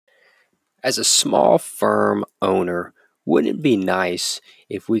As a small firm owner, wouldn't it be nice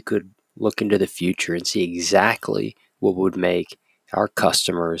if we could look into the future and see exactly what would make our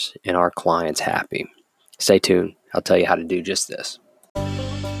customers and our clients happy? Stay tuned. I'll tell you how to do just this.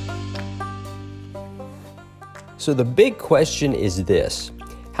 So the big question is this: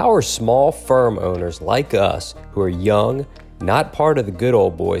 how are small firm owners like us, who are young, not part of the good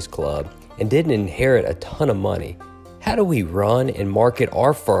old boys club, and didn't inherit a ton of money, how do we run and market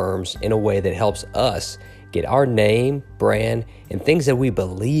our firms in a way that helps us get our name, brand, and things that we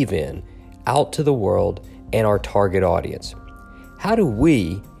believe in out to the world and our target audience? How do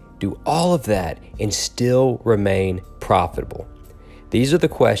we do all of that and still remain profitable? These are the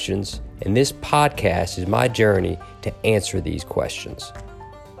questions, and this podcast is my journey to answer these questions.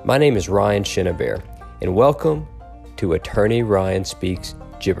 My name is Ryan Chenevert, and welcome to Attorney Ryan Speaks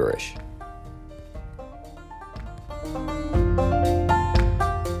Gibberish.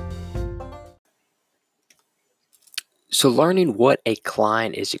 So learning what a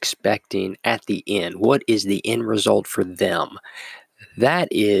client is expecting at the end, what is the end result for them, that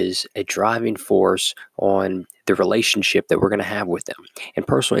is a driving force on the relationship that we're going to have with them. In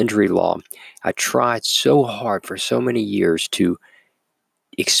personal injury law, I tried so hard for so many years to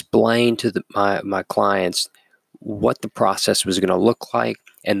explain to my clients what the process was going to look like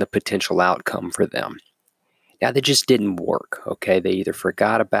and the potential outcome for them. Now, that just didn't work, okay? They either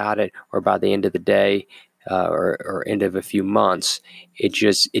forgot about it, or by the end of the day or end of a few months, it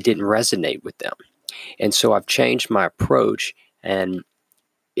didn't resonate with them. And so I've changed my approach, and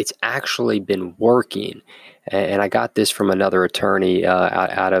it's actually been working. And I got this from another attorney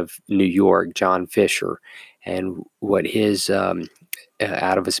out of New York, John Fisher, and what his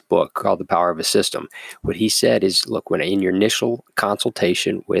out of his book called The Power of a System. What he said is, look, when in your initial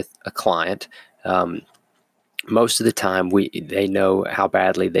consultation with a client, most of the time they know how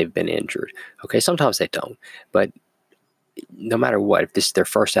badly they've been injured. Okay, sometimes they don't, but no matter what, if this is their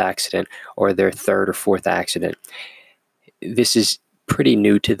first accident or their third or fourth accident, this is pretty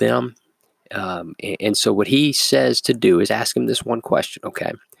new to them. And so what he says to do is ask them this one question,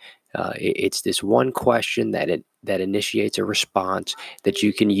 okay? It's this one question that initiates a response that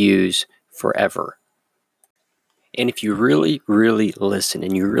you can use forever. And if you really, really listen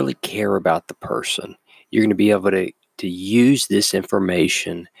and you really care about the person, you're going to be able to use this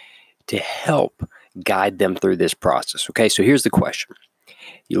information to help guide them through this process. Okay, so here's the question.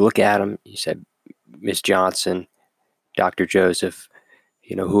 You look at them, you say, Miss Johnson, Dr. Joseph,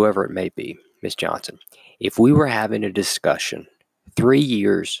 whoever it may be, Miss Johnson, if we were having a discussion 3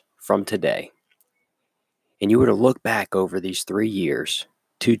 years from today, and you were to look back over these 3 years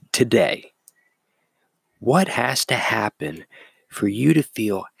to today, what has to happen for you to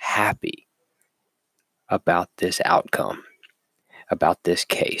feel happy about this outcome, about this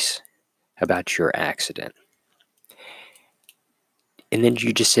case, about your accident? And then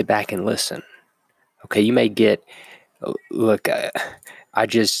you just sit back and listen. Okay, you may get, look, I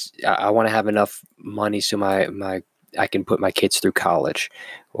want to have enough money so I can put my kids through college,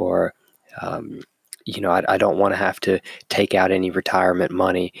 or I don't want to have to take out any retirement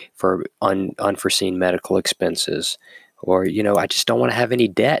money for unforeseen medical expenses, or I just don't want to have any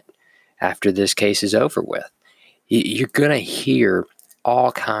debt after this case is over with. You're going to hear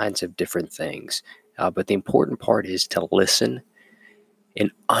all kinds of different things, but the important part is to listen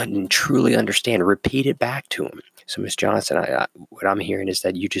and truly understand. Repeat it back to them. So, Ms. Johnson, what I'm hearing is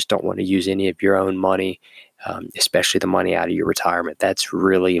that you just don't want to use any of your own money, especially the money out of your retirement. That's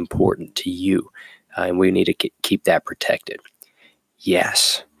really important to you, and we need to keep that protected.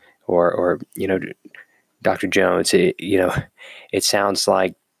 Yes. Or Dr. Jones, it sounds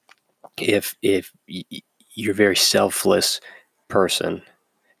like if you're a very selfless person,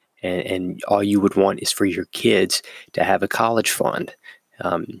 and all you would want is for your kids to have a college fund.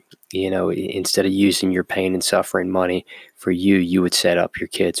 Instead of using your pain and suffering money for you, you would set up your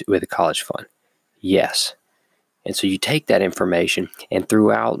kids with a college fund. Yes. And so you take that information, and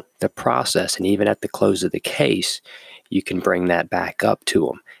throughout the process, and even at the close of the case, you can bring that back up to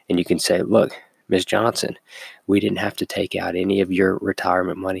them. And you can say, look, Ms. Johnson, we didn't have to take out any of your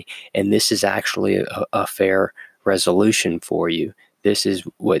retirement money, and this is actually a fair resolution for you. This is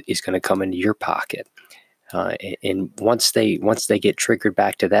what is going to come into your pocket. And once they get triggered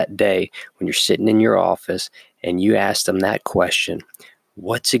back to that day when you're sitting in your office and you ask them that question,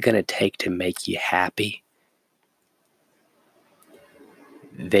 what's it going to take to make you happy?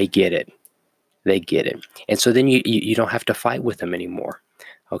 They get it. They get it. And so then you don't have to fight with them anymore.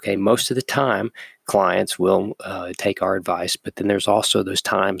 Okay, most of the time, clients will take our advice, but then there's also those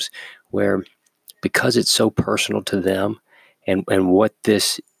times where, because it's so personal to them and what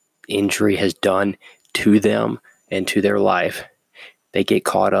this injury has done to them and to their life, they get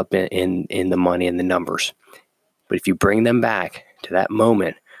caught up in the money and the numbers. But if you bring them back to that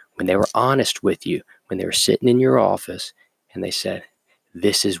moment when they were honest with you, when they were sitting in your office and they said,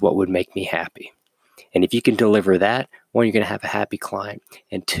 this is what would make me happy. And if you can deliver that, one, you're going to have a happy client.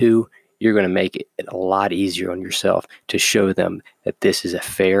 And two, you're going to make it a lot easier on yourself to show them that this is a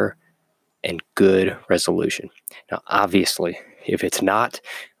fair and good resolution. Now, obviously, if it's not,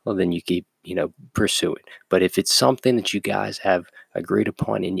 well, then you keep, pursue it. But if it's something that you guys have agreed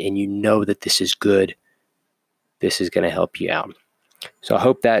upon and you know that this is good, this is going to help you out. So I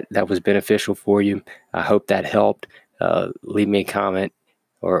hope that was beneficial for you. I hope that helped. Leave me a comment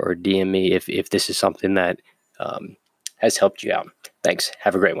or DM me if this is something that has helped you out. Thanks.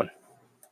 Have a great one.